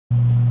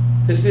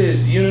This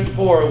is Unit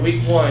 4,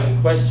 Week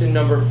 1, question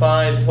number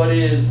 5. What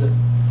is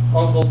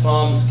Uncle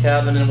Tom's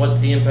Cabin and what's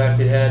the impact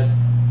it had?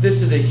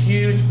 This is a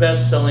huge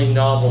best-selling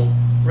novel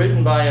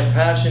written by a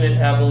passionate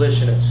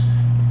abolitionist.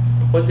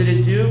 What did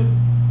it do?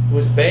 It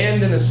was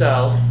banned in the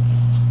South.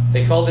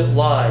 They called it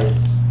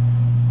Lies.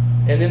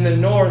 And in the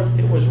North,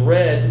 it was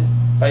read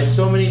by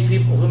so many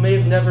people who may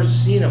have never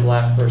seen a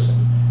black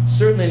person,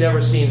 certainly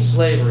never seen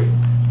slavery.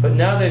 But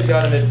now they've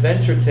got an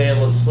adventure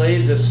tale of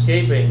slaves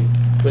escaping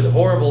with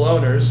horrible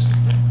owners,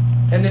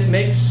 and it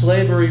makes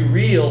slavery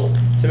real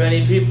to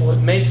many people. It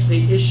makes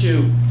the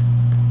issue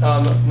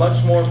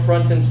much more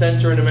front and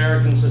center in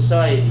American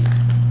society.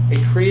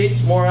 It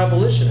creates more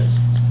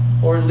abolitionists,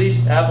 or at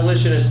least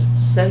abolitionist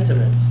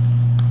sentiment.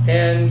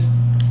 And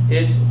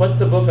what's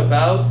the book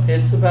about?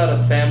 It's about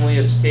a family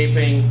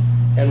escaping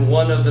and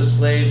one of the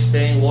slaves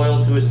staying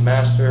loyal to his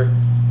master,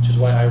 which is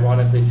why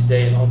ironically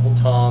today an Uncle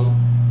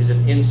Tom is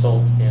an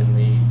insult in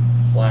the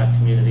black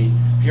community.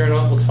 If you're an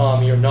Uncle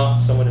Tom, you're not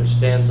someone who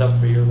stands up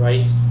for your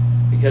rights,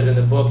 because in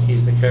the book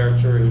he's the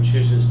character who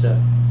chooses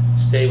to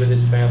stay with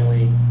his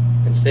family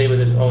and stay with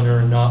his owner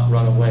and not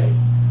run away.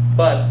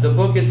 But the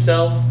book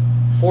itself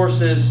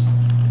forces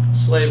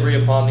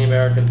slavery upon the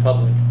American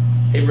public.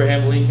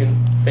 Abraham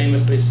Lincoln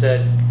famously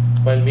said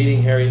when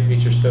meeting Harriet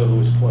Beecher Stowe, who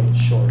was quite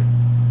short,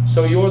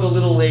 "So you're the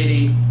little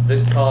lady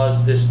that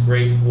caused this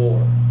great war."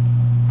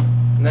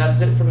 And that's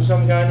it from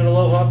some guy in an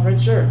aloha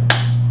print shirt.